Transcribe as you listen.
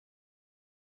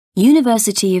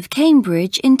University of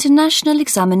Cambridge International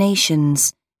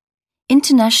Examinations.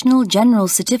 International General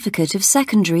Certificate of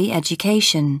Secondary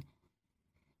Education.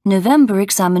 November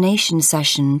Examination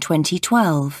Session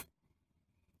 2012.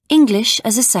 English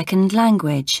as a Second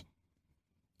Language.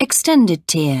 Extended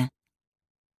Tier.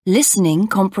 Listening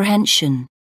Comprehension.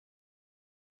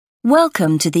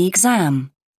 Welcome to the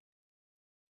exam.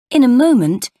 In a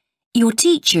moment, your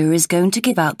teacher is going to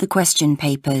give out the question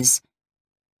papers.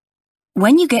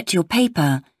 When you get your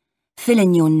paper, fill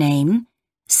in your name,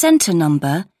 centre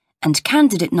number, and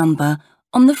candidate number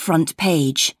on the front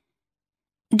page.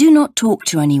 Do not talk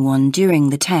to anyone during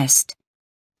the test.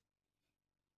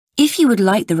 If you would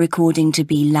like the recording to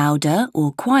be louder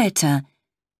or quieter,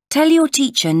 tell your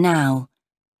teacher now.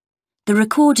 The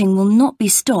recording will not be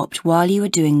stopped while you are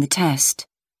doing the test.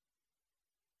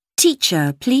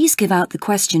 Teacher, please give out the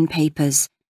question papers,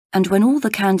 and when all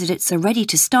the candidates are ready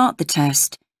to start the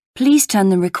test, please turn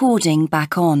the recording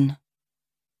back on.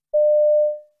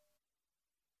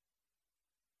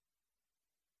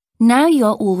 Now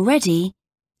you're all ready,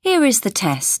 here is the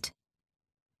test.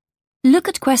 Look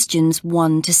at questions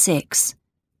 1 to 6.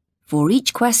 For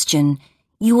each question,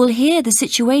 you will hear the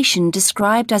situation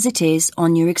described as it is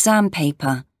on your exam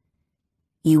paper.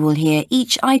 You will hear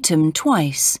each item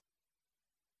twice.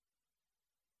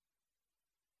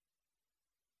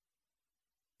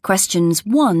 Questions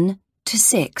 1 to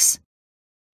 6.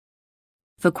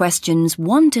 For questions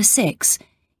 1 to 6,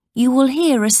 you will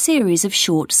hear a series of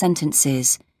short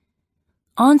sentences.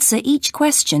 Answer each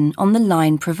question on the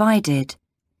line provided.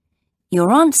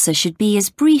 Your answer should be as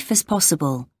brief as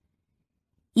possible.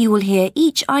 You will hear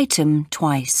each item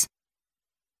twice.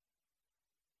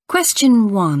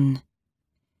 Question 1.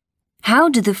 How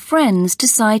do the friends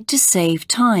decide to save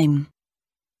time?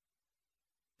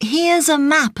 Here's a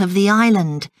map of the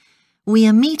island. We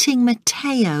are meeting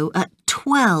Matteo at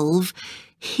 12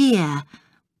 here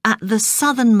at the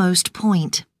southernmost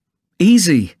point.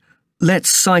 Easy.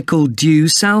 Let's cycle due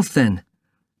south then.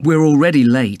 We're already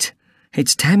late.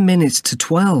 It's 10 minutes to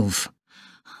 12.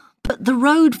 But the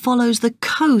road follows the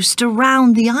coast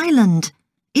around the island.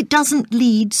 It doesn't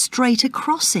lead straight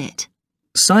across it.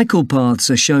 Cycle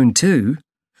paths are shown too.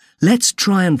 Let's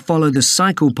try and follow the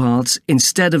cycle paths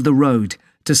instead of the road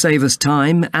to save us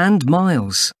time and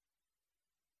miles.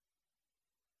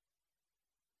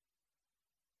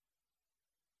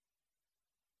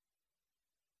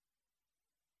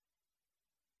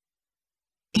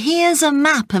 Here's a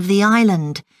map of the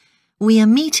island. We are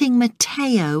meeting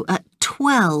Matteo at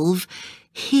 12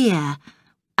 here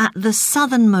at the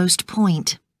southernmost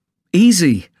point.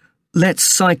 Easy. Let's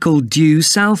cycle due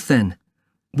south then.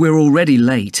 We're already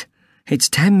late. It's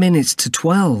 10 minutes to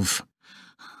 12.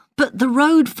 But the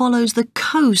road follows the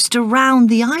coast around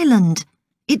the island.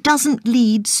 It doesn't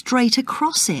lead straight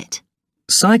across it.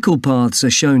 Cycle paths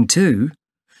are shown too.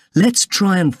 Let's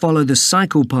try and follow the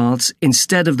cycle paths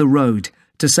instead of the road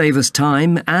to save us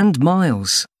time and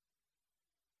miles.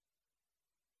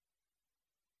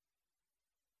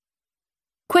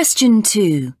 Question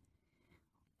 2.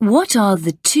 What are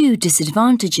the 2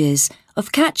 disadvantages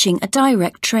of catching a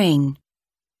direct train?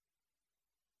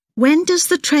 When does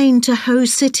the train to Ho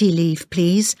City leave,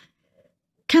 please?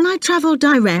 Can I travel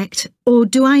direct or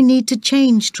do I need to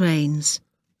change trains?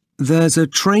 There's a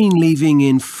train leaving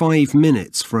in 5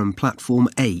 minutes from platform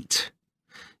 8.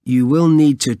 You will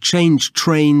need to change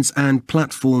trains and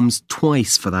platforms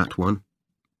twice for that one.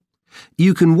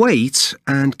 You can wait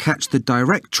and catch the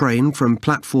direct train from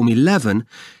platform 11,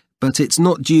 but it's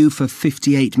not due for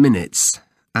 58 minutes,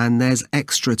 and there's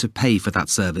extra to pay for that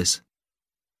service.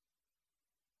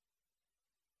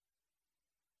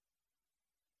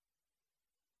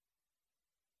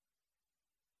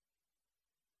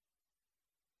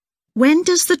 When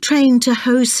does the train to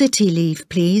Ho City leave,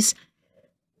 please?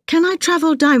 Can I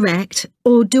travel direct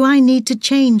or do I need to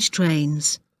change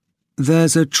trains?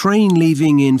 There's a train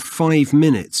leaving in 5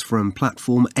 minutes from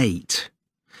platform 8.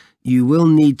 You will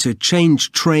need to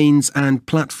change trains and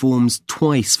platforms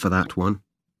twice for that one.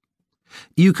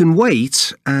 You can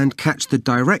wait and catch the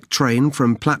direct train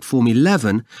from platform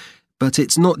 11, but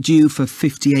it's not due for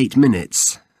 58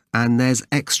 minutes, and there's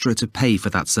extra to pay for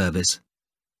that service.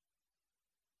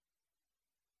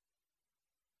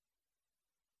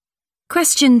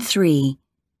 Question 3.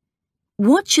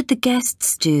 What should the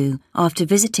guests do after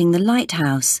visiting the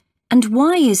lighthouse, and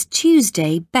why is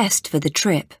Tuesday best for the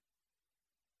trip?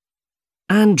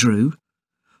 Andrew,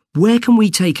 where can we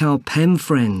take our Pen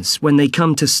friends when they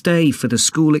come to stay for the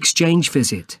school exchange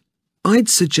visit? I'd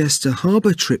suggest a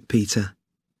harbour trip, Peter.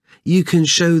 You can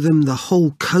show them the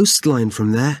whole coastline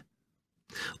from there.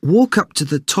 Walk up to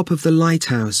the top of the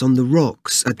lighthouse on the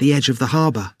rocks at the edge of the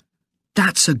harbour.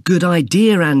 That's a good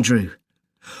idea, Andrew.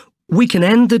 We can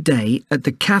end the day at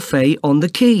the cafe on the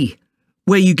quay,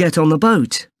 where you get on the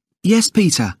boat. Yes,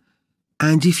 Peter.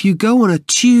 And if you go on a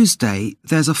Tuesday,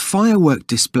 there's a firework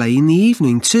display in the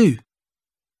evening too.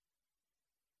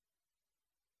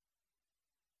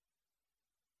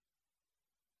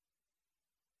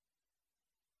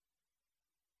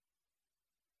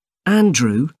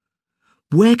 Andrew,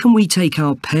 where can we take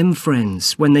our Pen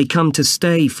friends when they come to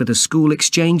stay for the school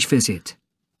exchange visit?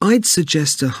 I'd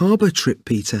suggest a harbour trip,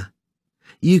 Peter.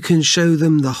 You can show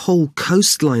them the whole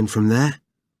coastline from there.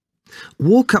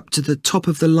 Walk up to the top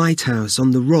of the lighthouse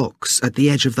on the rocks at the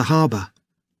edge of the harbour.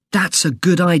 That's a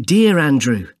good idea,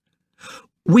 Andrew.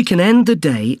 We can end the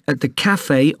day at the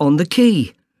cafe on the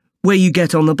quay, where you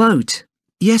get on the boat.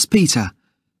 Yes, Peter.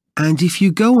 And if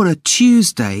you go on a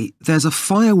Tuesday, there's a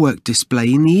firework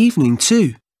display in the evening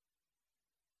too.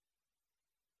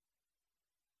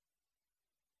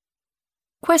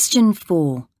 Question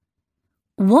 4.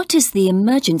 What is the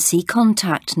emergency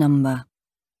contact number?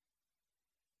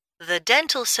 The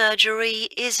dental surgery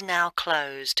is now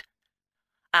closed.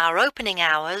 Our opening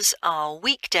hours are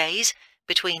weekdays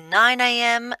between 9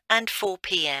 a.m. and 4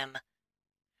 p.m.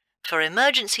 For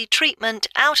emergency treatment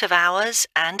out of hours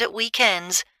and at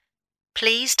weekends,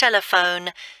 please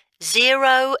telephone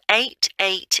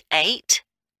 0888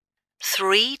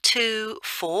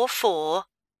 3244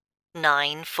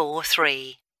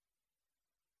 943.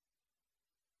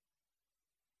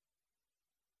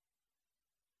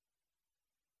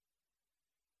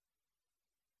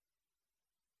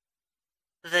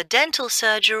 The dental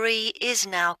surgery is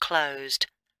now closed.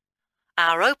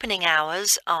 Our opening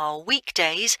hours are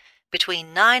weekdays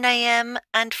between 9 a.m.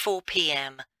 and 4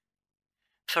 p.m.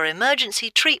 For emergency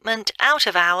treatment out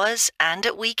of hours and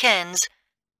at weekends,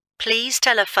 please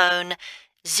telephone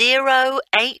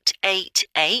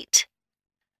 0888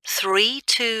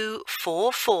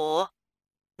 3244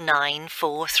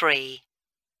 943.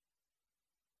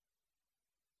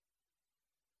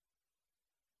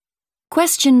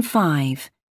 Question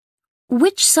 5.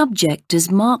 Which subject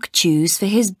does Mark choose for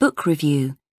his book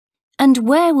review? And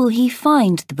where will he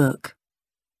find the book?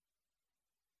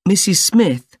 Mrs.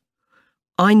 Smith,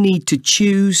 I need to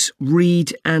choose,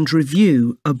 read and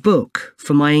review a book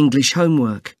for my English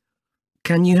homework.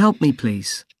 Can you help me,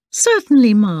 please?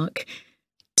 Certainly, Mark.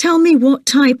 Tell me what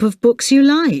type of books you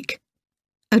like.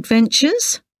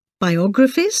 Adventures?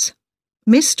 Biographies?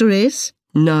 Mysteries?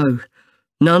 No,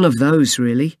 none of those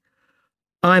really.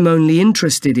 I'm only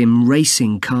interested in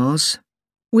racing cars.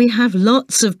 We have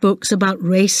lots of books about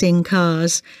racing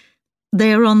cars.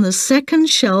 They are on the second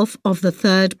shelf of the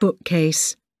third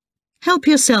bookcase. Help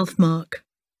yourself, Mark.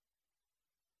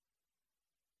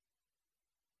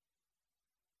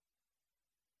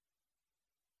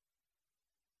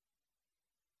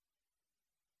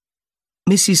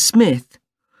 Mrs. Smith,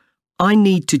 I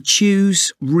need to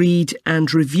choose, read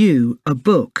and review a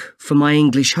book for my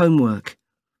English homework.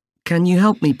 Can you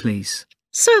help me, please?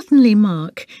 Certainly,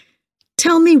 Mark.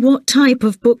 Tell me what type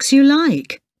of books you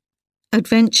like.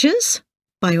 Adventures?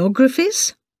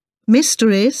 Biographies?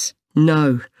 Mysteries?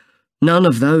 No, none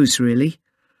of those really.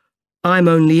 I'm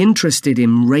only interested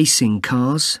in racing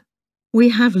cars. We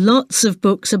have lots of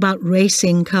books about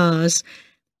racing cars.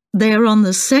 They are on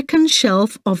the second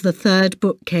shelf of the third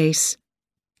bookcase.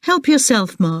 Help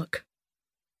yourself, Mark.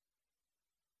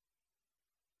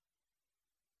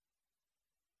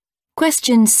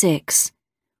 Question 6.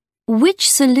 Which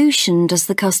solution does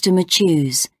the customer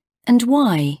choose and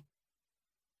why?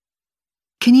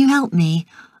 Can you help me?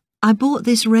 I bought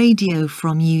this radio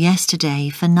from you yesterday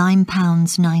for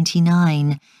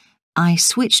 £9.99. I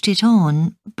switched it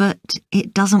on, but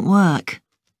it doesn't work.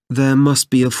 There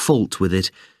must be a fault with it.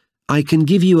 I can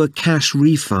give you a cash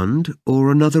refund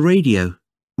or another radio.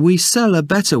 We sell a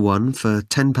better one for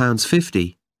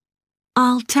 £10.50.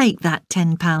 I'll take that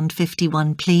 £10.50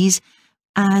 one, please,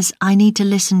 as I need to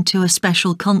listen to a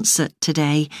special concert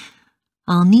today.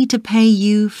 I'll need to pay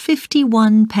you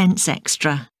 51 pence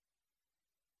extra.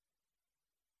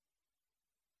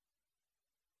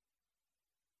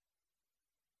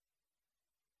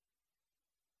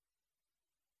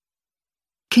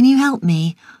 Can you help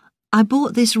me? I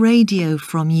bought this radio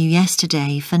from you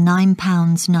yesterday for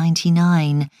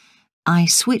 £9.99. I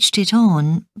switched it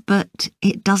on, but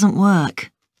it doesn't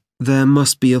work. There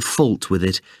must be a fault with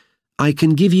it. I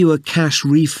can give you a cash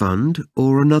refund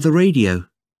or another radio.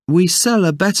 We sell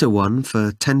a better one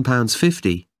for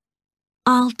 £10.50.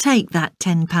 I'll take that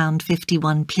 £10.50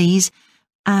 one, please,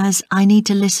 as I need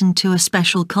to listen to a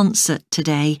special concert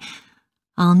today.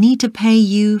 I'll need to pay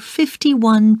you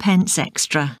 51 pence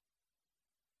extra.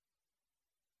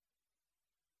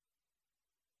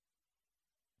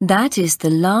 That is the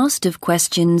last of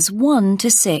questions 1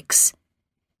 to 6.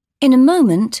 In a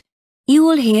moment, you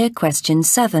will hear question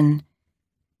 7.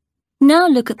 Now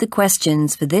look at the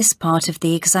questions for this part of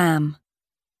the exam.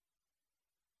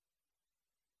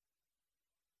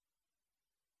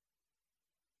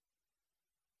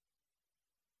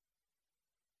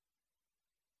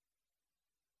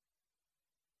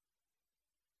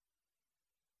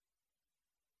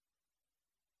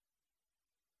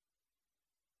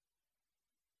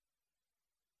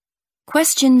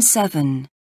 Question 7.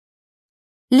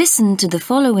 Listen to the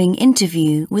following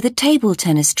interview with a table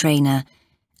tennis trainer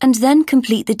and then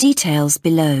complete the details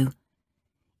below.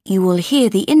 You will hear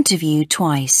the interview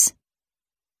twice.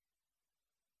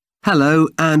 Hello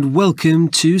and welcome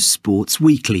to Sports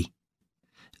Weekly.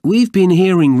 We've been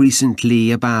hearing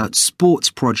recently about sports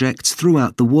projects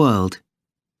throughout the world.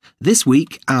 This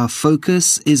week our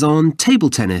focus is on table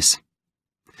tennis.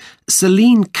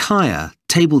 Celine Kaya,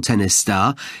 table tennis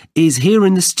star, is here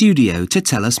in the studio to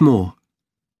tell us more.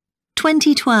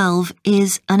 2012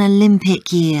 is an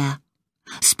Olympic year.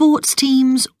 Sports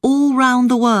teams all round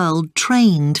the world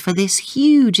trained for this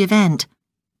huge event.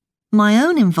 My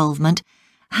own involvement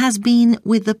has been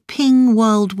with the Ping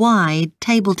Worldwide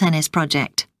Table Tennis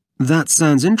Project. That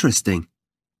sounds interesting.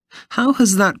 How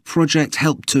has that project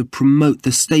helped to promote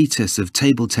the status of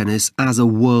table tennis as a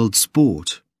world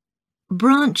sport?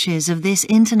 Branches of this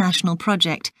international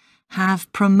project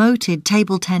have promoted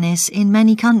table tennis in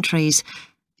many countries.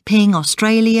 Ping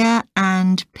Australia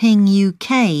and Ping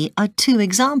UK are 2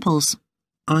 examples.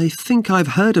 I think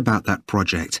I've heard about that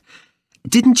project.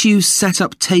 Didn't you set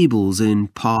up tables in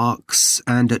parks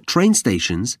and at train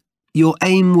stations? Your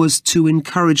aim was to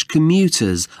encourage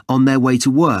commuters on their way to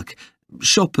work,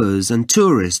 shoppers and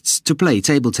tourists to play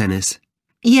table tennis.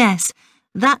 Yes,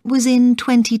 that was in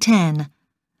 2010.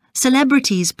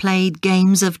 Celebrities played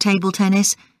games of table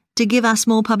tennis to give us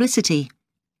more publicity.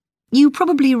 You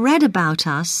probably read about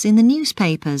us in the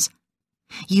newspapers.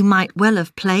 You might well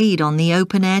have played on the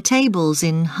open-air tables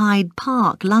in Hyde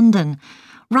Park, London,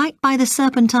 right by the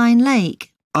Serpentine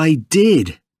Lake. I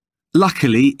did.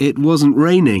 Luckily, it wasn't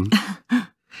raining.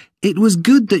 It was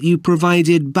good that you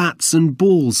provided bats and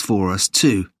balls for us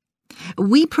too.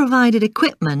 We provided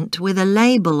equipment with a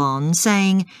label on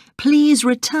saying, "Please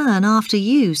return after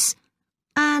use,"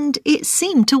 and it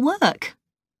seemed to work.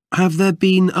 Have there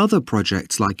been other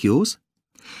projects like yours?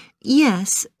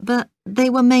 Yes, but they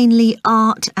were mainly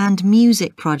art and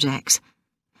music projects.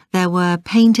 There were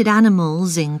painted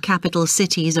animals in capital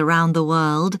cities around the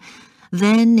world.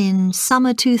 Then, in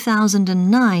summer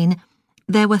 2009,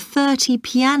 there were 30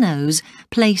 pianos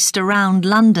placed around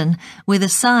London with a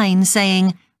sign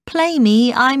saying, "Play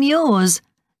me, I'm yours,"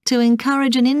 to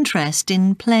encourage an interest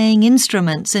in playing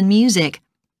instruments and music.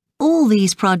 All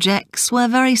these projects were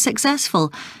very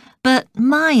successful, but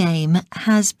my aim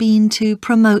has been to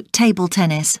promote table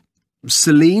tennis.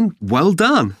 Celine, well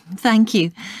done. Thank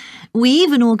you. We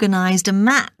even organised a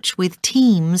match with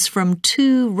teams from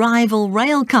 2 rival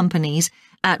rail companies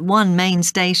at one main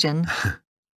station.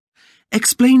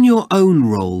 Explain your own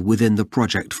role within the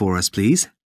project for us, please.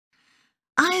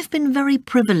 I have been very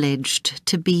privileged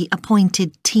to be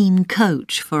appointed team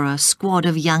coach for a squad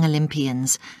of young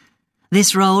Olympians.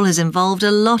 This role has involved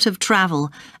a lot of travel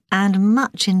and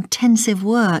much intensive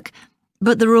work,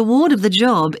 but the reward of the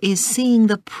job is seeing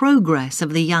the progress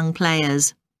of the young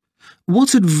players.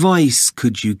 What advice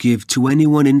could you give to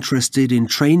anyone interested in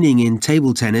training in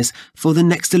table tennis for the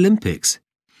next Olympics?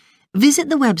 Visit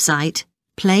the website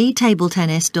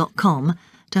playtabletennis.com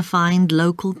to find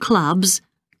local clubs,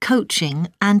 coaching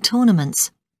and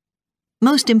tournaments.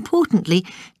 Most importantly,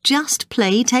 just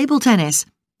play table tennis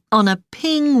on a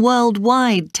Ping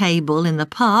Worldwide table in the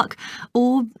park,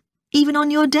 or even on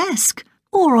your desk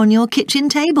or on your kitchen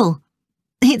table.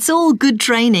 It's all good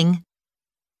training.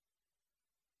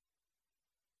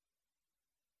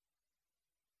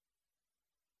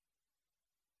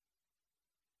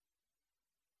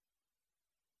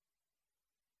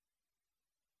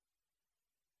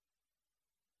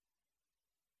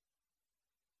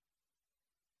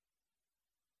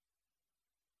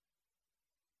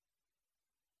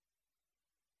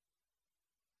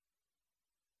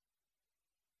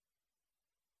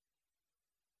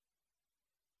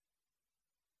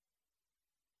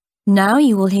 Now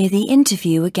you will hear the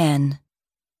interview again.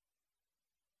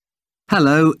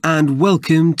 Hello and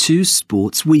welcome to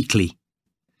Sports Weekly.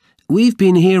 We've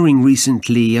been hearing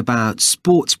recently about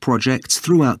sports projects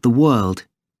throughout the world.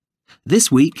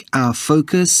 This week our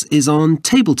focus is on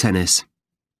table tennis.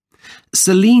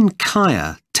 Celine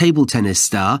Kaya, table tennis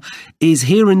star, is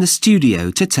here in the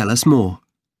studio to tell us more.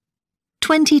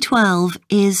 2012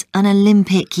 is an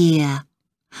Olympic year.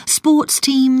 Sports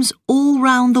teams all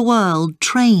round the world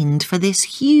trained for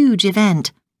this huge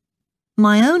event.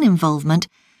 My own involvement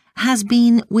has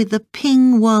been with the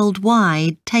Ping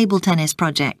Worldwide Table Tennis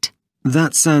Project.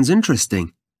 That sounds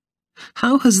interesting.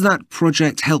 How has that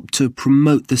project helped to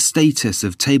promote the status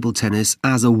of table tennis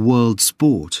as a world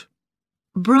sport?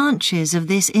 Branches of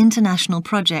this international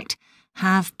project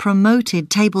have promoted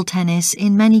table tennis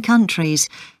in many countries.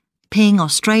 Ping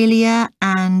Australia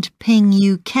and Ping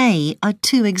UK are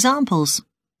two examples.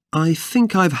 I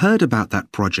think I've heard about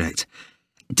that project.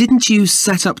 Didn't you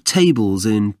set up tables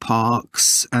in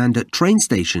parks and at train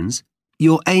stations?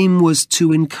 Your aim was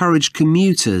to encourage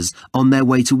commuters on their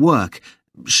way to work,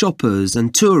 shoppers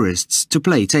and tourists to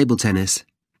play table tennis.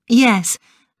 Yes,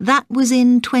 that was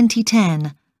in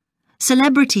 2010.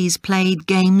 Celebrities played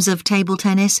games of table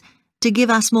tennis to give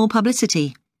us more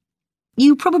publicity.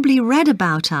 You probably read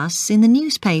about us in the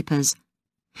newspapers.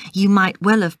 You might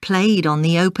well have played on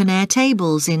the open-air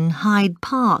tables in Hyde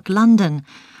Park, London,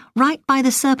 right by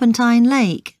the Serpentine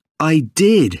Lake. I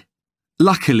did.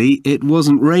 Luckily, it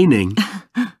wasn't raining.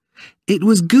 It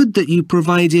was good that you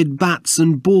provided bats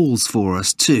and balls for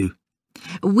us too.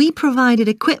 We provided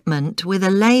equipment with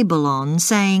a label on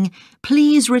saying,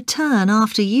 "Please return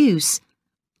after use,"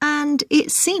 and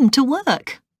it seemed to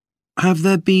work. Have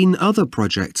there been other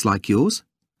projects like yours?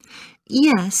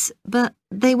 Yes, but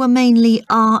they were mainly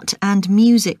art and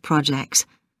music projects.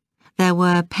 There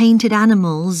were painted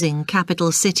animals in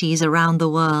capital cities around the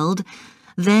world.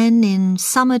 Then, in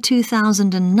summer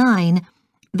 2009,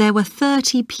 there were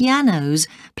 30 pianos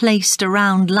placed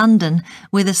around London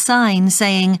with a sign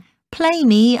saying, "Play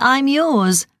me, I'm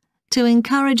yours," to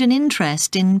encourage an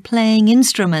interest in playing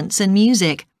instruments and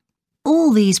music.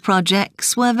 All these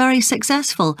projects were very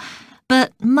successful,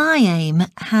 but my aim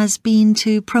has been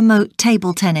to promote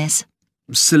table tennis.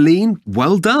 Celine,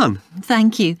 well done.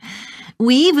 Thank you.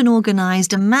 We even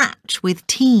organised a match with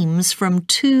teams from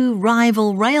 2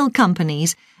 rival rail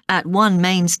companies at one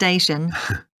main station.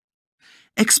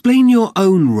 Explain your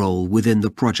own role within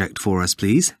the project for us,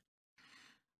 please.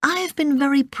 I have been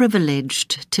very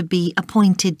privileged to be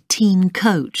appointed team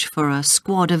coach for a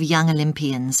squad of young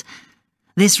Olympians.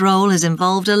 This role has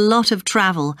involved a lot of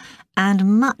travel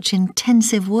and much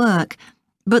intensive work,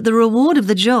 but the reward of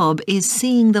the job is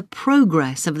seeing the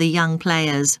progress of the young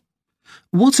players.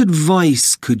 What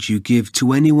advice could you give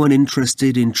to anyone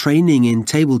interested in training in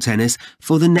table tennis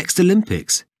for the next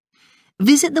Olympics?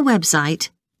 Visit the website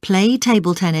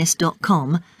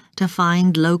playtabletennis.com to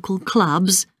find local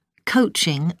clubs,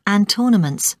 coaching and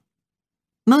tournaments.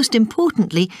 Most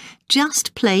importantly,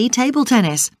 just play table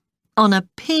tennis on a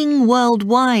Ping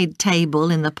Worldwide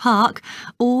table in the park,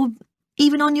 or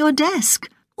even on your desk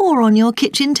or on your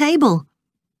kitchen table.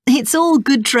 It's all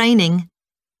good training.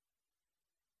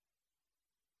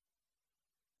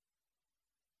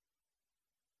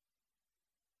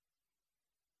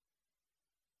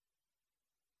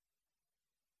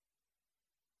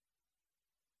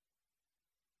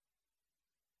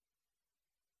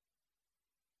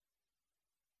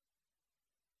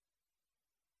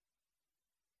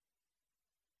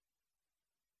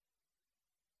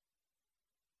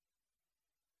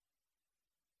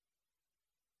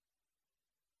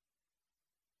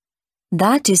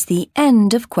 That is the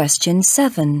end of question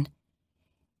 7.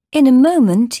 In a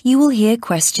moment you will hear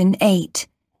question 8.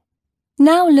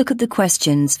 Now look at the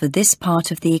questions for this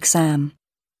part of the exam.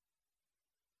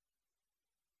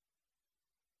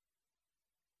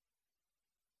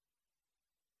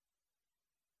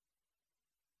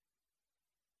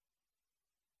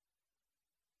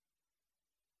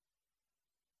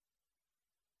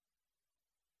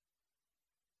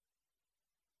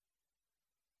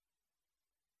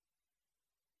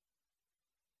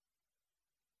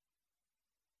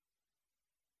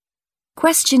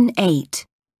 Question 8.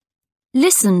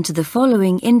 Listen to the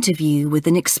following interview with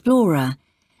an explorer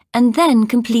and then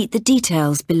complete the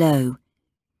details below.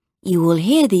 You will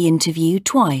hear the interview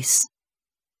twice.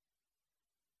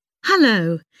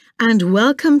 Hello, and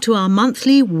welcome to our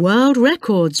monthly World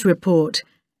Records report.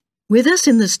 With us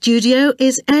in the studio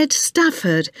is Ed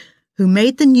Stafford, who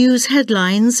made the news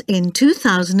headlines in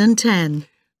 2010.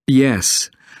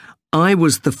 Yes, I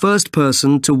was the first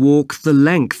person to walk the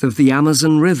length of the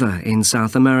Amazon River in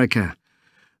South America.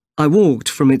 I walked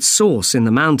from its source in the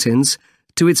mountains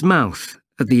to its mouth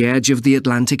at the edge of the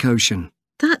Atlantic Ocean.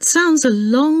 That sounds a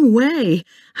long way.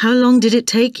 How long did it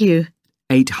take you?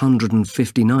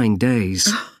 859 days.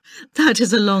 That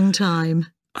is a long time.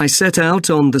 I set out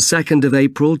on the 2nd of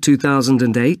April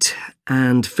 2008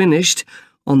 and finished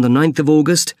on the 9th of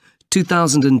August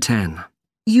 2010.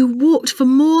 You walked for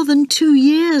more than 2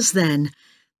 years then.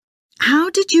 How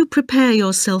did you prepare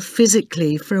yourself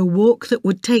physically for a walk that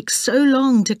would take so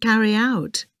long to carry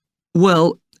out?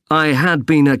 Well, I had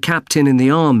been a captain in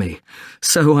the army,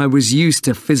 so I was used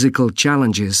to physical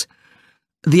challenges.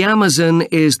 The Amazon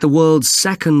is the world's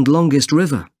second longest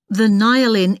river. The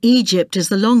Nile in Egypt is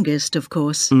the longest, of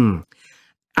course. And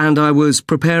I was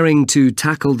preparing to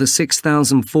tackle the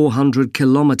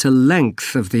 6,400-kilometre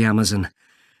length of the Amazon,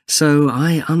 so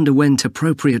I underwent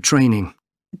appropriate training.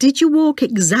 Did you walk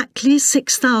exactly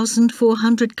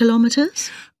 6,400 kilometres?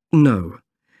 No.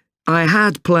 I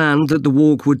had planned that the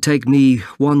walk would take me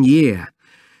 1 year.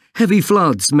 Heavy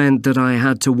floods meant that I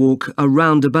had to walk a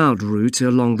roundabout route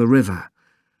along the river.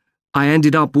 I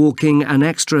ended up walking an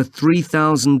extra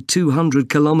 3,200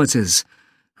 kilometres,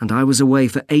 and I was away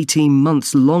for 18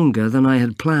 months longer than I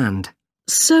had planned.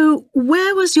 So,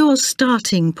 where was your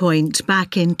starting point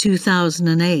back in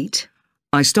 2008?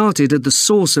 I started at the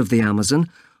source of the Amazon,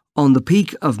 on the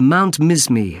peak of Mount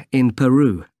Mismi in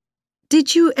Peru.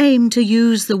 Did you aim to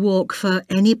use the walk for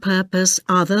any purpose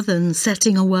other than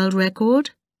setting a world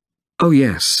record? Oh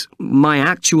yes, my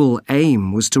actual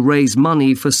aim was to raise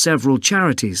money for several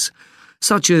charities,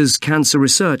 such as Cancer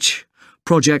Research,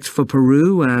 Project for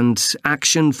Peru and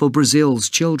Action for Brazil's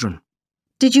Children.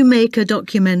 Did you make a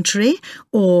documentary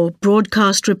or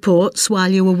broadcast reports while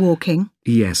you were walking?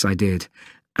 Yes, I did.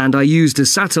 And I used a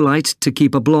satellite to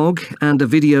keep a blog and a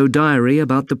video diary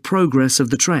about the progress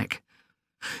of the trek.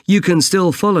 You can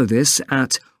still follow this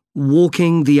at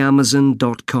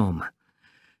walkingtheamazon.com.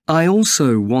 I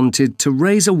also wanted to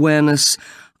raise awareness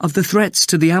of the threats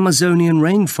to the Amazonian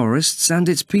rainforests and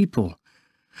its people.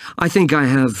 I think I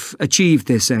have achieved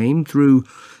this aim through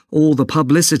all the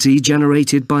publicity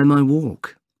generated by my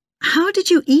walk. How did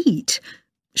you eat?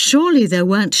 Surely there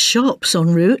weren't shops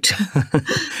en route.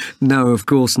 No, of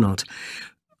course not.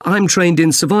 I'm trained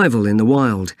in survival in the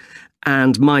wild,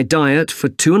 and my diet for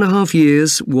 2.5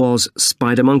 years was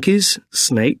spider monkeys,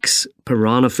 snakes,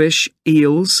 piranha fish,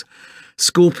 eels,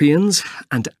 scorpions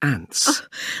and ants. Oh,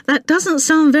 that doesn't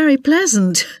sound very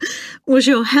pleasant. Was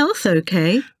your health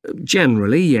okay?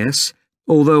 Generally, yes,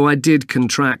 although I did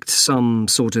contract some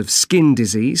sort of skin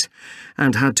disease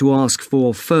and had to ask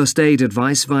for first aid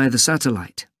advice via the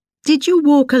satellite. Did you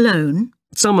walk alone?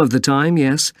 Some of the time,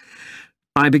 yes.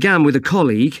 I began with a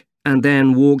colleague and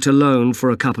then walked alone for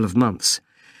a couple of months.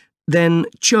 Then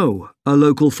Cho, a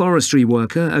local forestry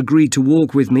worker, agreed to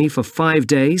walk with me for 5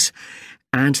 days,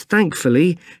 and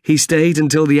thankfully he stayed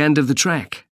until the end of the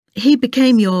trek. He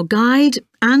became your guide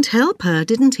and helper,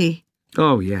 didn't he?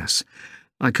 Oh, yes.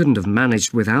 I couldn't have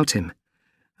managed without him.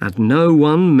 And no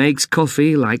one makes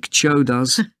coffee like Cho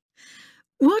does.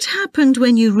 What happened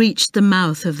when you reached the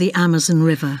mouth of the Amazon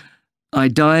River? I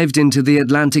dived into the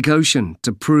Atlantic Ocean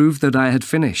to prove that I had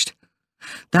finished.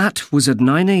 That was at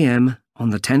 9 a.m. on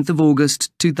the 10th of August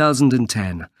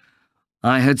 2010.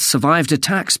 I had survived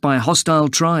attacks by hostile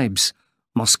tribes,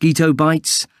 mosquito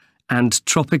bites, and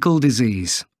tropical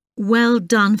disease. Well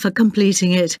done for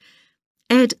completing it.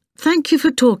 Ed, thank you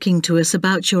for talking to us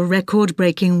about your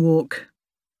record-breaking walk.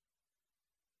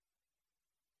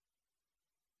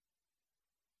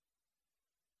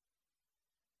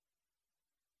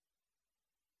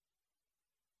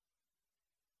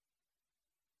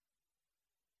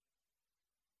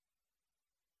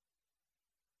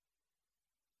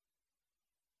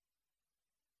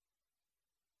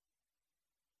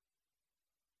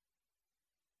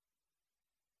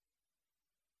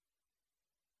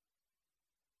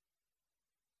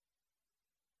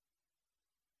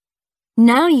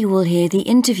 Now you will hear the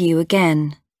interview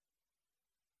again.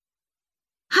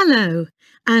 Hello,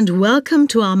 and welcome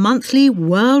to our monthly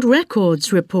World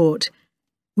Records report.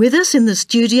 With us in the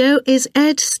studio is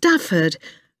Ed Stafford,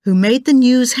 who made the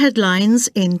news headlines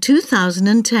in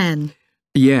 2010.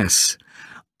 Yes,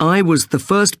 I was the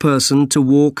first person to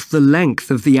walk the length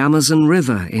of the Amazon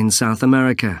River in South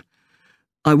America.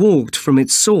 I walked from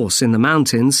its source in the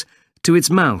mountains to its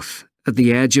mouth at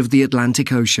the edge of the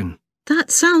Atlantic Ocean.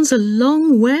 That sounds a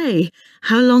long way.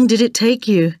 How long did it take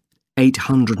you?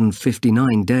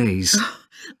 859 days. Oh,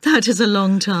 that is a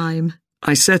long time.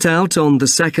 I set out on the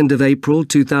 2nd of April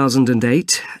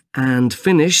 2008 and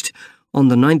finished on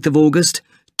the 9th of August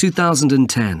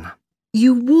 2010.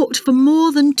 You walked for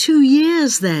more than 2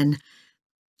 years then.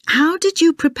 How did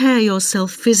you prepare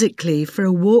yourself physically for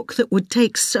a walk that would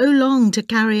take so long to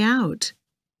carry out?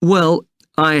 Well,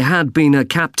 I had been a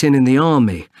captain in the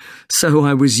army, so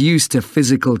I was used to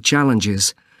physical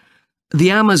challenges.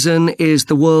 The Amazon is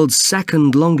the world's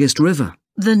second longest river.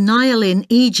 The Nile in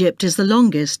Egypt is the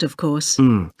longest, of course.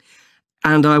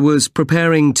 And I was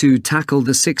preparing to tackle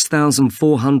the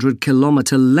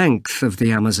 6,400-kilometre length of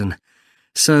the Amazon,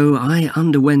 so I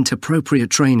underwent appropriate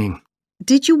training.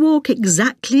 Did you walk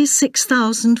exactly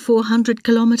 6,400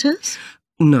 kilometres?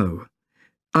 No.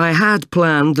 I had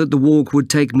planned that the walk would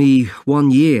take me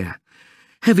 1 year.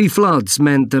 Heavy floods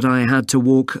meant that I had to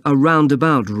walk a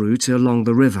roundabout route along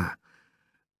the river.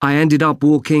 I ended up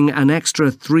walking an extra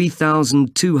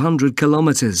 3,200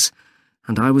 kilometres,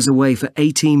 and I was away for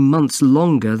 18 months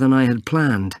longer than I had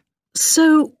planned.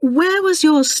 So, where was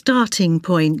your starting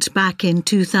point back in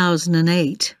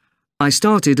 2008? I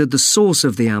started at the source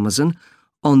of the Amazon,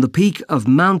 on the peak of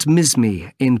Mount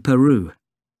Mismi in Peru.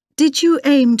 Did you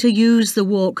aim to use the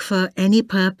walk for any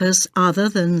purpose other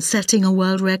than setting a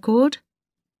world record?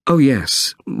 Oh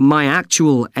yes, my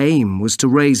actual aim was to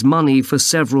raise money for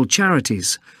several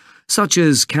charities, such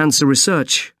as Cancer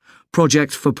Research,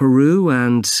 Project for Peru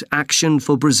and Action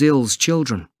for Brazil's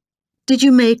Children. Did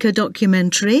you make a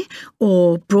documentary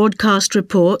or broadcast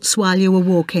reports while you were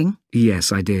walking?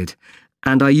 Yes, I did.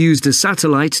 And I used a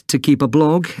satellite to keep a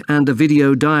blog and a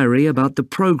video diary about the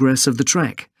progress of the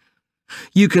trek.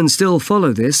 You can still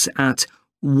follow this at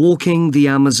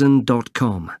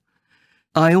walkingtheamazon.com.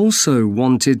 I also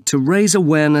wanted to raise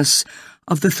awareness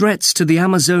of the threats to the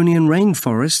Amazonian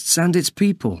rainforests and its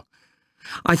people.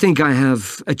 I think I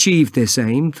have achieved this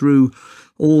aim through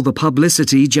all the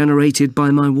publicity generated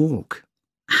by my walk.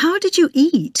 How did you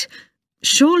eat?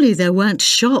 Surely there weren't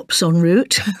shops en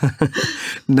route.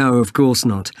 No, of course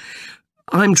not.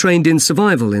 I'm trained in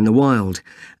survival in the wild,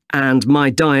 and my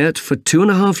diet for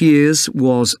 2.5 years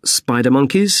was spider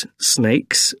monkeys,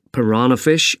 snakes, piranha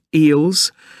fish,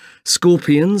 eels,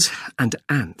 scorpions and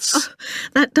ants. Oh,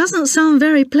 that doesn't sound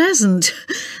very pleasant.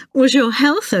 Was your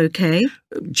health okay?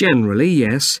 Generally,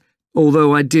 yes,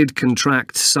 although I did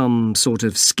contract some sort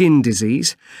of skin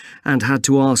disease and had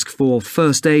to ask for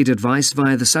first aid advice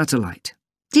via the satellite.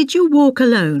 Did you walk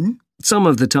alone? Some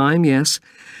of the time, yes.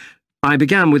 I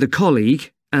began with a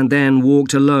colleague and then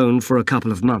walked alone for a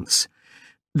couple of months.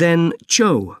 Then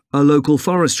Cho, a local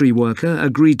forestry worker,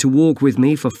 agreed to walk with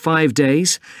me for 5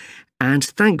 days, and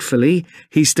thankfully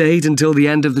he stayed until the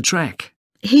end of the trek.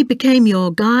 He became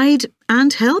your guide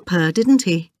and helper, didn't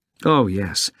he? Oh,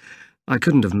 yes. I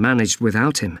couldn't have managed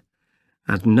without him.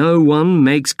 And no one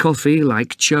makes coffee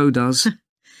like Cho does.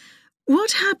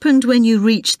 What happened when you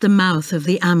reached the mouth of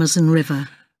the Amazon River?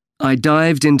 I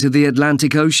dived into the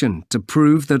Atlantic Ocean to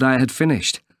prove that I had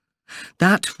finished.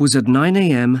 That was at 9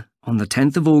 a.m. on the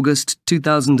 10th of August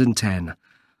 2010.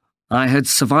 I had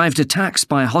survived attacks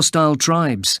by hostile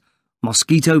tribes,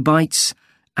 mosquito bites,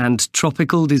 and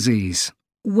tropical disease.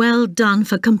 Well done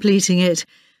for completing it.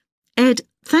 Ed,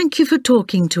 thank you for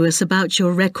talking to us about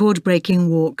your record-breaking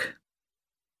walk.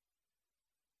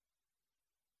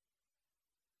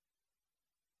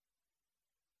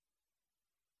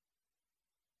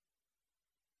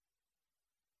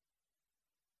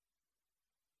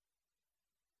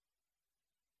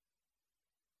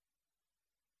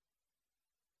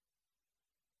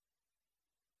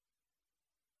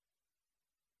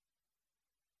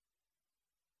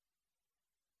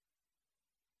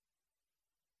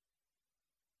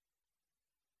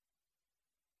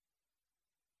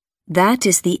 That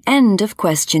is the end of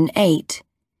question 8.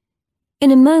 In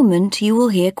a moment you will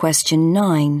hear question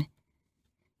 9.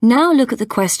 Now look at the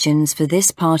questions for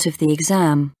this part of the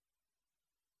exam.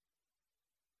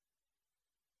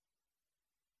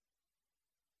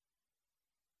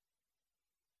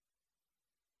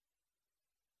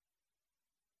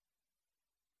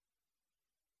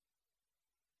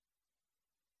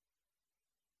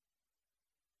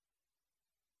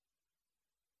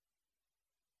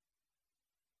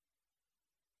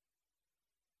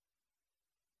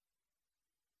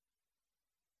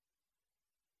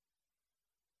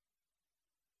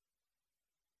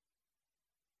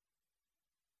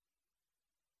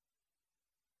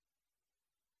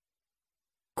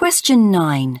 Question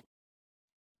 9.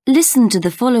 Listen to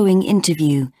the following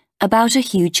interview about a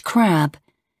huge crab,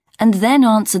 and then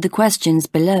answer the questions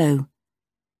below.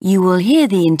 You will hear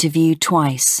the interview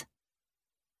twice.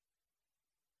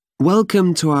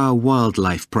 Welcome to our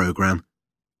wildlife programme.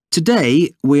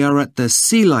 Today we are at the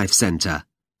Sea Life Centre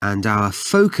and our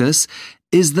focus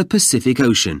is the Pacific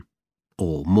Ocean,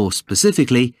 or more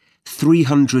specifically,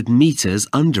 300 metres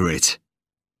under it.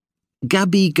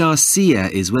 Gabby Garcia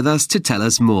is with us to tell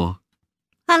us more.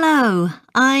 Hello,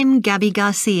 I'm Gabby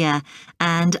Garcia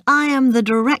and I am the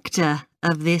director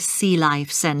of this Sea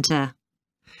Life Centre.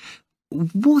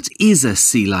 What is a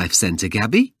Sea Life Centre,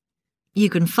 Gabby? You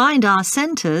can find our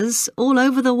centres all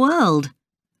over the world.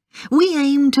 We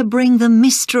aim to bring the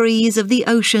mysteries of the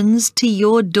oceans to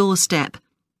your doorstep.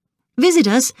 Visit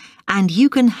us and you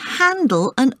can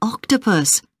handle an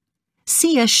octopus,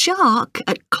 see a shark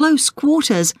at close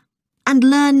quarters, and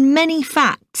learn many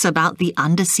facts about the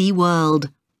undersea world.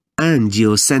 And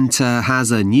your centre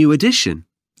has a new addition.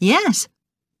 Yes,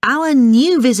 our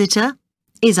new visitor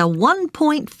is a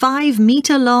 1.5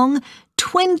 metre long,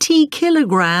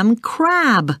 20-kilogram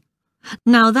crab.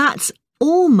 Now that's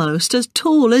almost as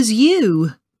tall as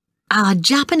you. Our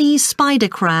Japanese spider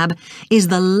crab is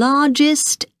the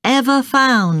largest ever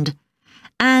found,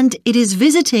 and it is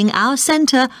visiting our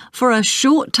centre for a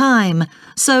short time,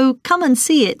 so come and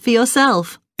see it for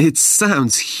yourself. It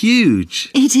sounds huge.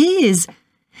 It is.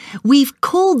 We've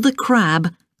called the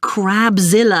crab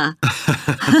Crabzilla,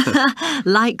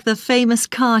 like the famous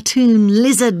cartoon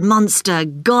lizard monster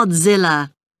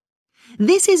Godzilla.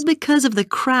 This is because of the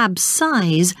crab's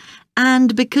size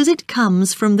and because it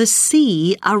comes from the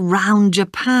sea around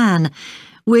Japan,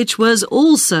 which was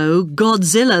also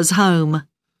Godzilla's home.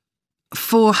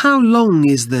 For how long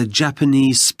is the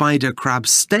Japanese spider crab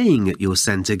staying at your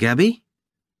centre, Gabby?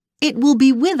 It will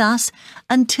be with us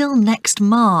until next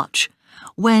March,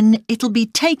 when it'll be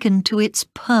taken to its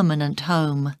permanent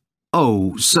home.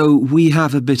 Oh, so we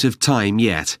have a bit of time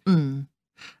yet. Mm.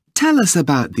 Tell us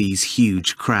about these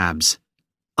huge crabs.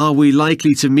 Are we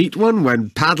likely to meet one when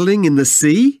paddling in the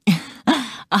sea?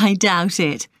 I doubt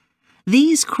it.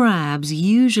 These crabs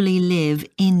usually live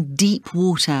in deep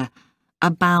water,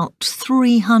 about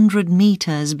 300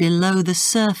 metres below the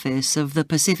surface of the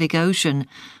Pacific Ocean,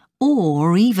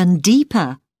 or even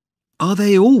deeper. Are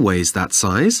they always that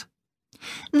size?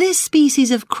 This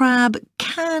species of crab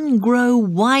can grow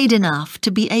wide enough to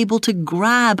be able to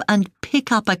grab and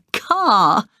pick up a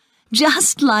car,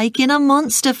 just like in a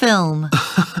monster film.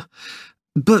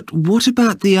 But what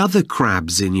about the other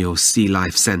crabs in your Sea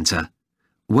Life Centre?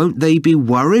 Won't they be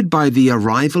worried by the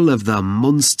arrival of the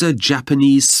monster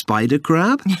Japanese spider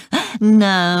crab?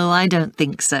 No, I don't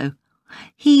think so.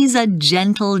 He's a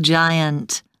gentle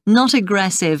giant, not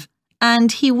aggressive,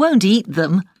 and he won't eat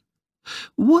them.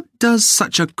 What does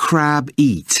such a crab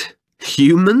eat?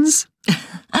 Humans?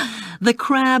 The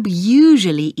crab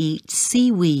usually eats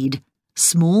seaweed,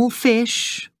 small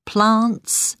fish,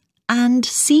 plants, and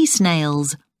sea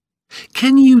snails.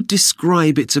 Can you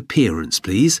describe its appearance,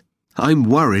 please? I'm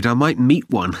worried I might meet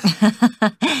one.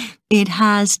 It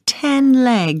has 10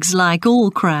 legs like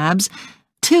all crabs,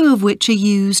 2 of which are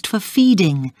used for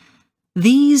feeding.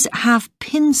 These have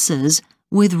pincers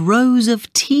with rows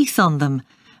of teeth on them,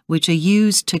 which are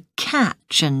used to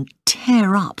catch and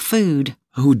tear up food.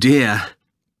 Oh dear.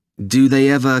 Do they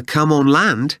ever come on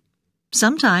land?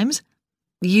 Sometimes.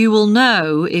 You will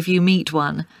know if you meet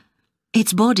one.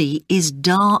 Its body is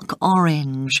dark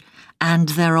orange, and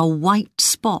there are white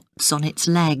spots on its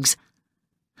legs.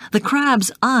 The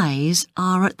crab's eyes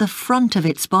are at the front of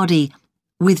its body,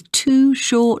 with 2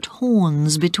 short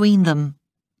horns between them.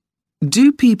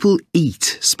 Do people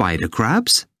eat spider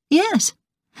crabs? Yes.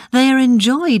 They are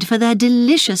enjoyed for their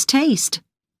delicious taste.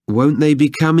 Won't they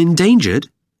become endangered?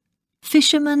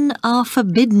 Fishermen are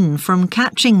forbidden from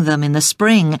catching them in the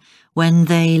spring when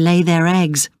they lay their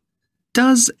eggs.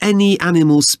 Does any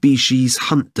animal species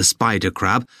hunt the spider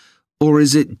crab, or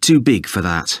is it too big for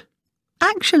that?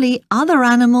 Actually, other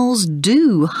animals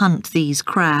do hunt these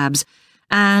crabs,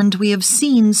 and we have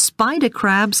seen spider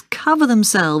crabs cover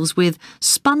themselves with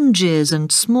sponges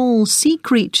and small sea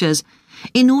creatures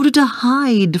in order to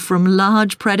hide from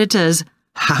large predators.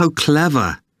 How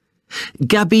clever!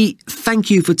 Gabby, thank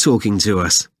you for talking to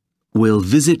us. We'll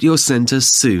visit your centre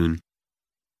soon.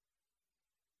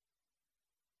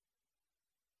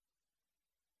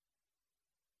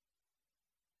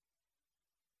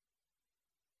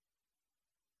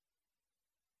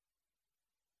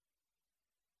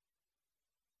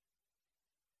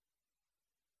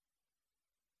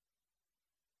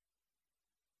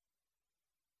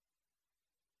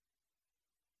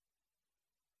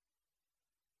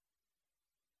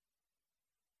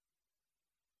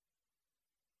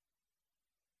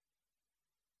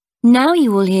 Now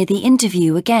you will hear the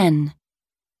interview again.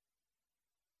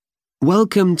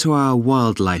 Welcome to our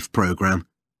wildlife programme.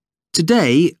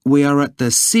 Today we are at the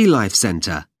Sea Life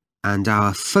Centre and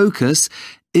our focus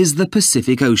is the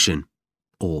Pacific Ocean,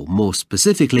 or more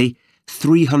specifically,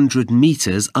 300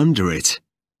 metres under it.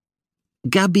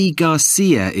 Gabby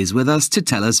Garcia is with us to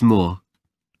tell us more.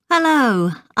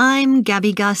 Hello, I'm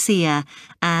Gabby Garcia,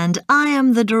 and I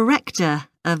am the director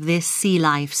of this Sea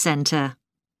Life Centre.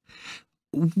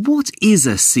 What is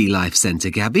a Sea Life Centre,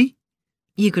 Gabby?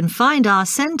 You can find our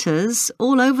centres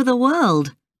all over the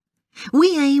world.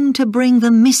 We aim to bring the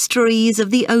mysteries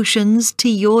of the oceans to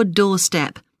your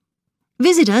doorstep.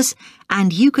 Visit us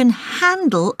and you can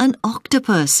handle an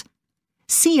octopus,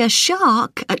 see a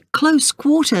shark at close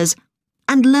quarters,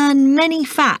 and learn many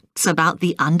facts about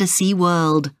the undersea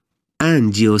world.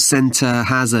 And your centre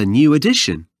has a new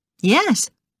addition. Yes,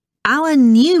 our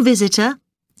new visitor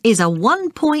is a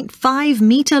 1.5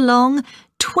 metre long,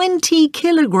 20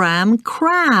 kilogram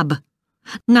crab.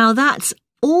 Now that's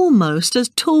almost as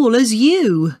tall as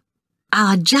you.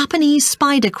 Our Japanese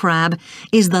spider crab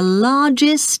is the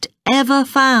largest ever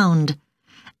found,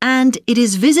 and it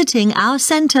is visiting our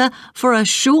centre for a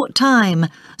short time,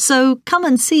 so come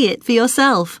and see it for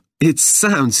yourself. It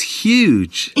sounds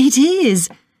huge. It is.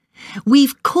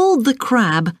 We've called the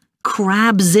crab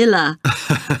Crabzilla,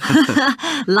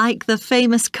 like the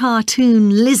famous cartoon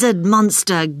lizard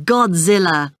monster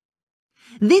Godzilla.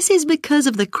 This is because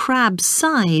of the crab's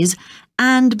size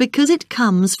and because it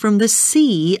comes from the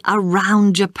sea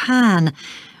around Japan,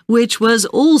 which was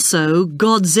also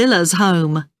Godzilla's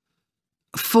home.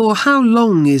 For how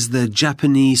long is the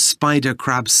Japanese spider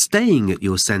crab staying at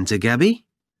your centre, Gabby?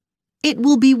 It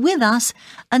will be with us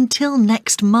until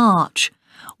next March,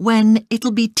 when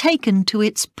it'll be taken to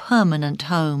its permanent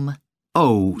home.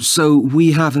 Oh, so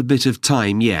we have a bit of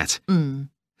time yet. Mm.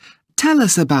 Tell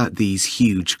us about these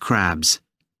huge crabs.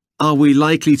 Are we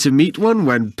likely to meet one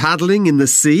when paddling in the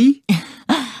sea?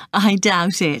 I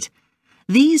doubt it.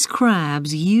 These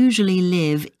crabs usually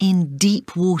live in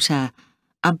deep water,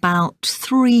 about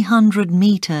 300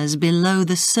 metres below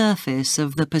the surface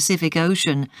of the Pacific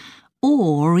Ocean,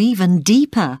 or even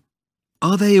deeper.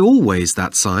 Are they always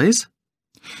that size?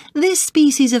 This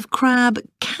species of crab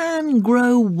can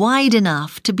grow wide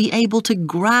enough to be able to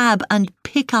grab and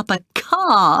pick up a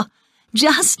car,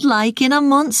 just like in a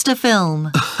monster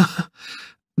film.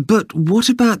 But what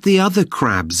about the other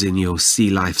crabs in your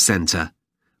Sea Life Centre?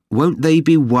 Won't they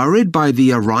be worried by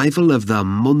the arrival of the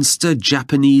monster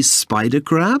Japanese spider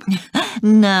crab?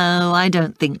 No, I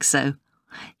don't think so.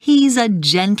 He's a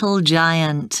gentle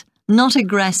giant, not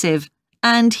aggressive,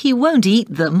 and he won't eat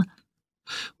them.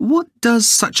 What does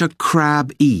such a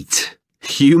crab eat?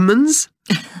 Humans?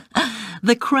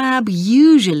 The crab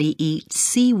usually eats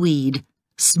seaweed,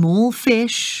 small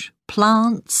fish,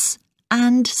 plants,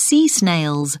 and sea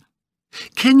snails.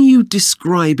 Can you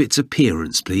describe its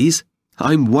appearance, please?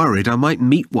 I'm worried I might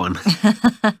meet one.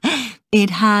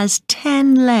 It has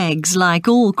 10 legs like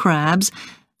all crabs,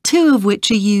 2 of which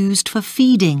are used for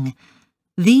feeding.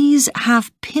 These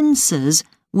have pincers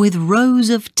with rows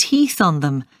of teeth on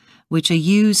them, which are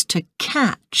used to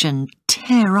catch and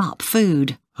tear up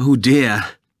food. Oh dear.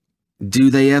 Do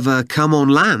they ever come on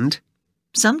land?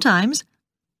 Sometimes.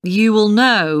 You will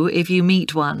know if you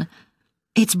meet one.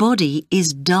 Its body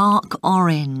is dark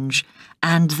orange,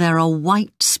 and there are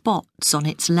white spots on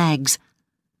its legs.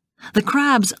 The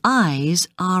crab's eyes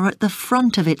are at the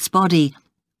front of its body,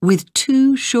 with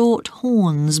 2 short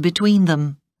horns between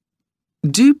them.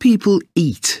 Do people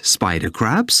eat spider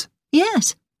crabs?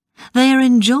 Yes, they are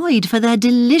enjoyed for their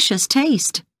delicious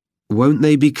taste. Won't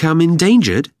they become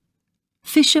endangered?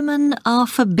 Fishermen are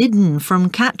forbidden from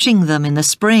catching them in the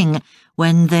spring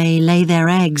when they lay their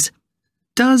eggs.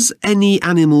 Does any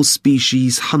animal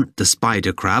species hunt the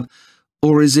spider crab,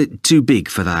 or is it too big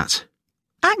for that?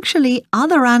 Actually,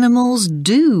 other animals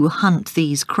do hunt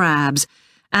these crabs,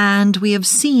 and we have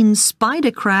seen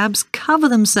spider crabs cover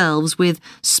themselves with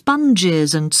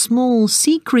sponges and small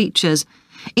sea creatures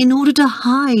in order to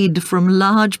hide from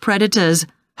large predators.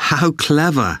 How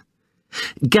clever!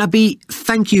 Gabby,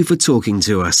 thank you for talking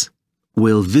to us.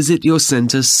 We'll visit your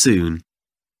centre soon.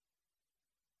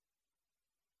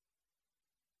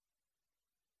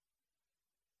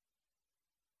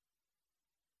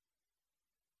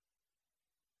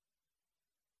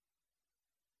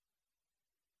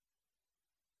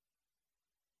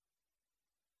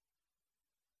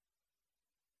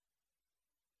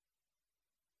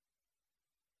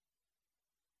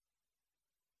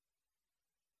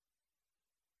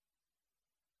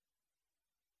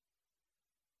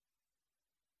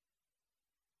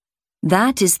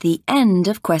 That is the end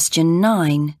of question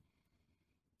 9.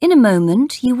 In a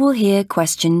moment, you will hear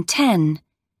question 10.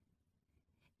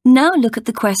 Now look at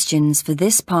the questions for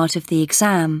this part of the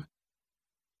exam.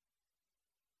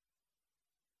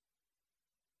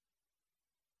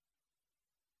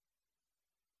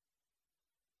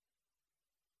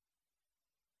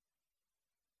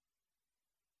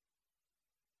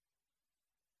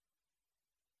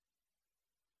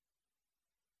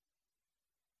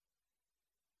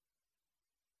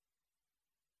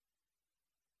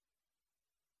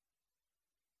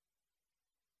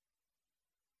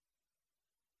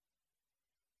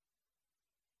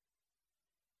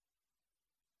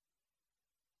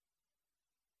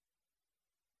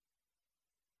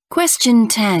 Question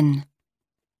 10.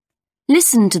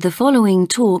 Listen to the following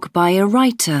talk by a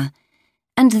writer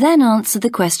and then answer the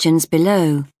questions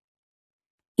below.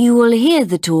 You will hear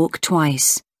the talk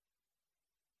twice.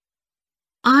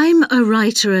 I'm a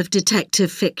writer of detective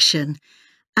fiction,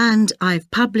 and I've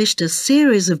published a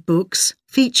series of books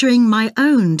featuring my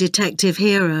own detective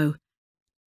hero.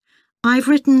 I've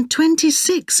written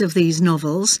 26 of these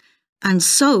novels and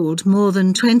sold more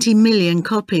than 20 million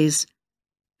copies.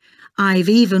 I've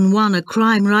even won a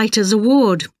Crime Writers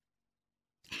Award.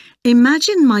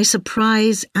 Imagine my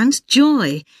surprise and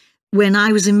joy when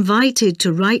I was invited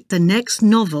to write the next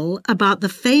novel about the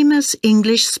famous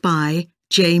English spy,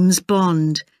 James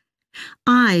Bond.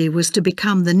 I was to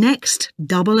become the next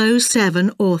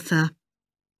 007 author.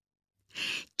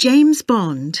 James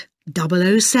Bond,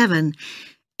 007,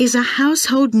 is a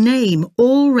household name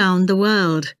all round the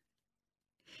world.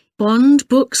 Bond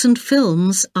books and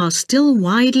films are still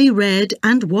widely read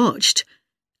and watched,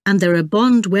 and there are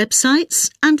Bond websites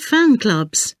and fan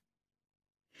clubs.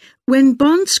 When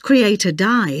Bond's creator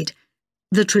died,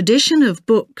 the tradition of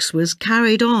books was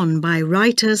carried on by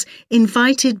writers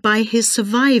invited by his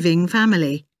surviving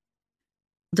family.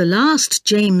 The last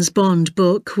James Bond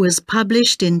book was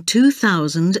published in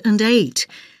 2008,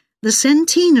 the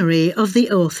centenary of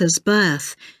the author's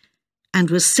birth,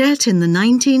 and was set in the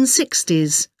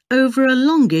 1960s over a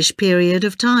longish period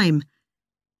of time.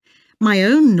 My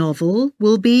own novel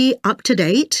will be up to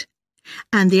date,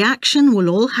 and the action will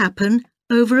all happen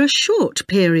over a short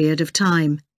period of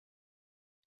time.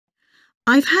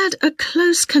 I've had a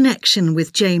close connection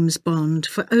with James Bond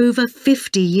for over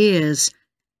 50 years.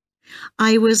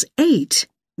 I was 8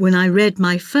 when I read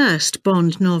my first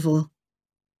Bond novel.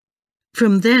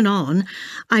 From then on,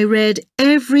 I read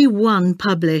every one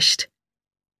published.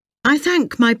 I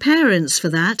thank my parents for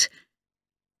that.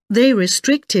 They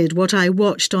restricted what I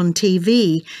watched on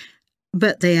TV,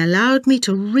 but they allowed me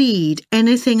to read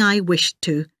anything I wished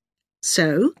to.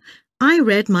 So, I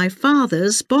read my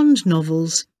father's Bond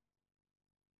novels.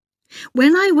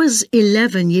 When I was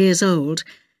 11 years old,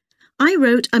 I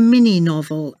wrote a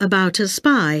mini-novel about a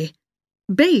spy,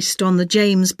 based on the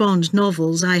James Bond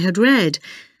novels I had read,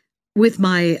 with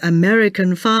my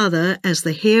American father as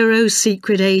the hero's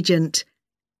secret agent.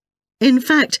 In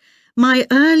fact, my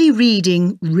early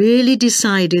reading really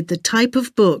decided the type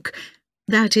of book,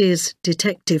 that is,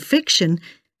 detective fiction,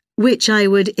 which I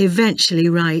would eventually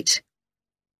write.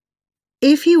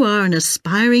 If you are an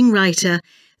aspiring writer,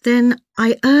 then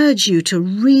I urge you to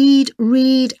read,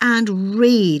 and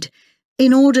read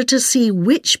in order to see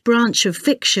which branch of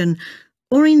fiction,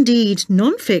 or indeed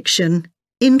non-fiction,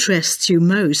 interests you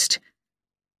most.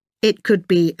 It could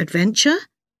be adventure,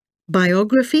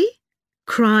 biography,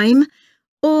 crime,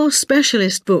 or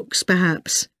specialist books,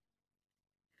 perhaps.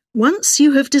 Once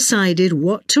you have decided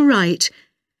what to write,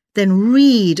 then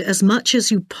read as much as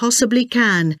you possibly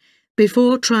can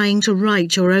before trying to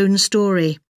write your own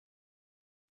story.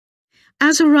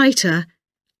 As a writer,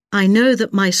 I know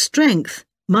that my strength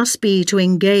must be to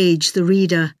engage the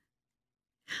reader.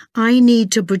 I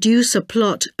need to produce a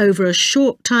plot over a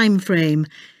short time frame,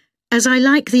 as I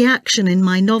like the action in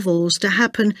my novels to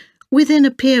happen within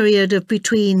a period of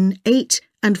between 8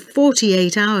 and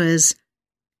 48 hours.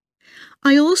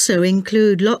 I also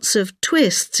include lots of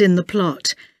twists in the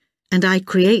plot, and I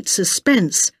create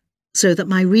suspense so that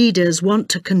my readers want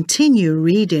to continue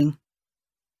reading.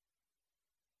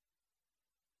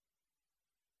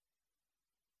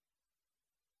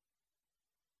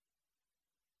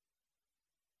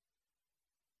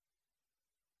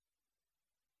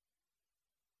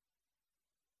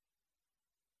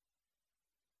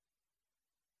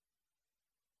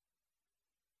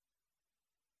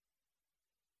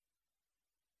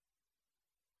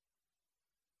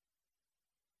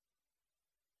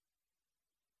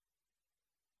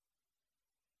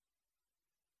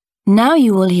 Now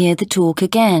you will hear the talk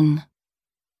again.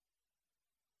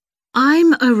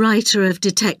 I'm a writer of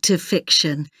detective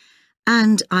fiction,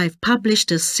 and I've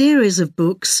published a series of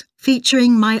books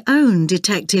featuring my own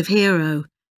detective hero.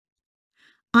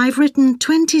 I've written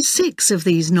 26 of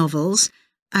these novels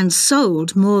and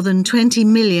sold more than 20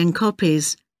 million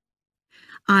copies.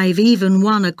 I've even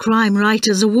won a Crime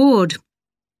Writers Award.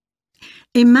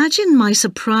 Imagine my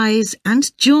surprise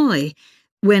and joy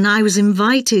when I was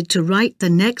invited to write the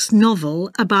next novel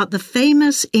about the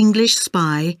famous English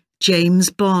spy,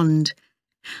 James Bond.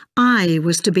 I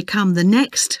was to become the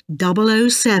next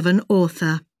 007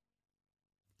 author.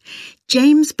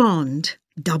 James Bond,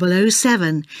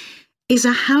 007, is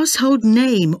a household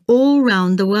name all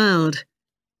round the world.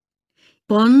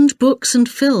 Bond books and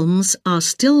films are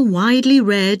still widely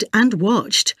read and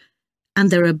watched, and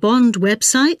there are Bond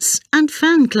websites and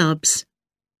fan clubs.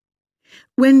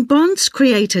 When Bond's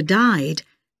creator died,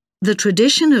 the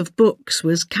tradition of books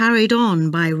was carried on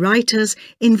by writers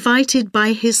invited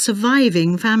by his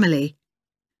surviving family.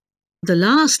 The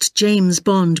last James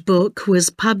Bond book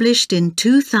was published in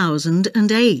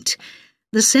 2008,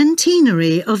 the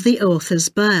centenary of the author's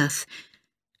birth,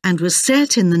 and was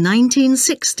set in the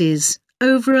 1960s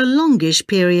over a longish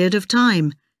period of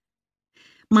time.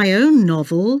 My own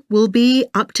novel will be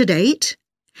up to date,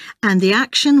 and the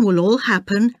action will all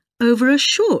happen over a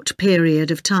short period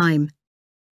of time.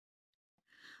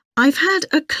 I've had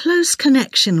a close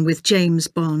connection with James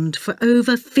Bond for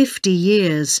over 50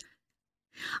 years.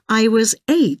 I was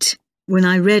 8 when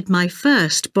I read my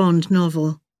first Bond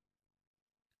novel.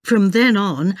 From then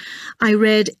on, I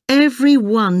read every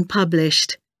one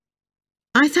published.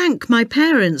 I thank my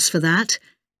parents for that.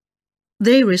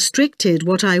 They restricted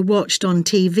what I watched on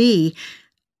TV,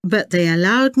 but they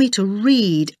allowed me to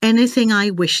read anything I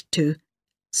wished to.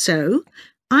 So,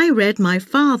 I read my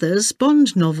father's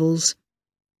Bond novels.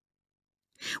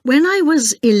 When I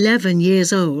was 11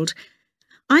 years old,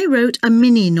 I wrote a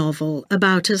mini-novel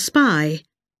about a spy,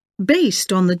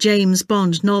 based on the James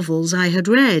Bond novels I had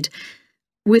read,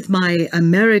 with my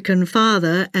American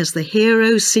father as the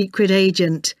hero secret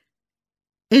agent.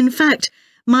 In fact,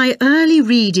 my early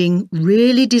reading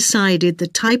really decided the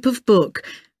type of book,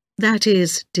 that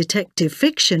is, detective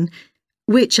fiction,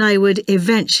 which I would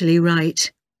eventually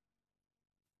write.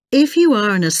 If you are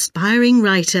an aspiring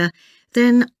writer,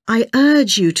 then I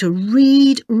urge you to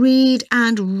read,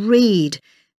 and read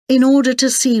in order to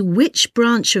see which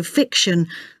branch of fiction,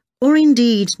 or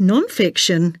indeed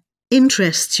non-fiction,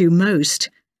 interests you most.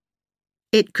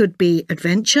 It could be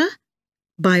adventure,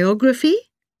 biography,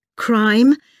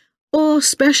 crime, or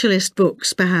specialist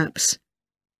books, perhaps.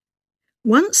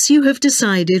 Once you have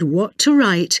decided what to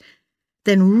write,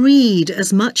 then read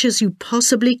as much as you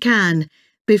possibly can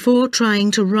before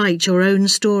trying to write your own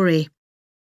story.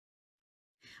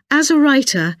 As a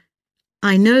writer,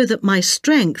 I know that my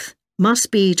strength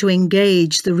must be to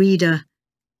engage the reader.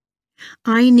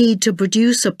 I need to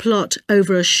produce a plot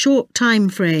over a short time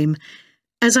frame,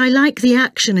 as I like the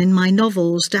action in my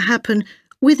novels to happen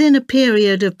within a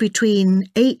period of between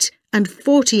 8 and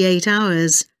 48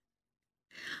 hours.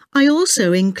 I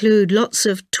also include lots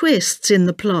of twists in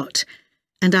the plot,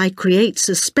 and I create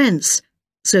suspense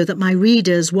so that my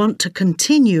readers want to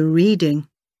continue reading.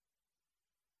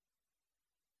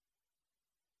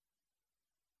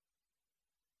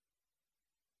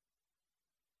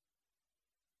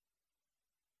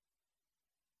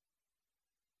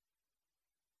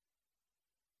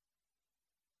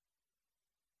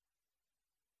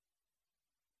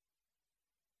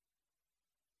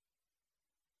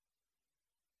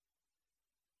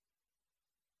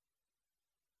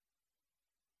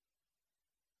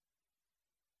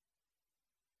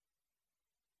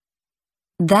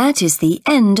 That is the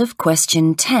end of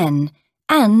question 10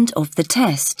 and of the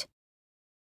test.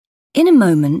 In a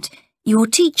moment, your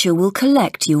teacher will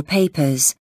collect your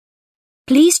papers.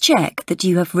 Please check that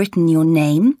you have written your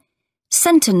name,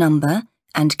 centre number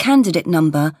and candidate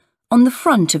number on the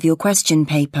front of your question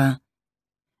paper.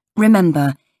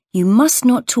 Remember, you must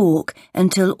not talk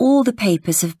until all the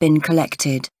papers have been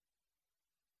collected.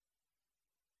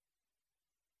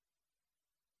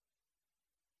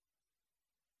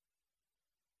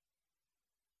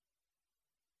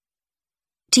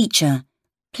 Teacher,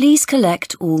 please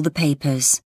collect all the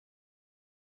papers.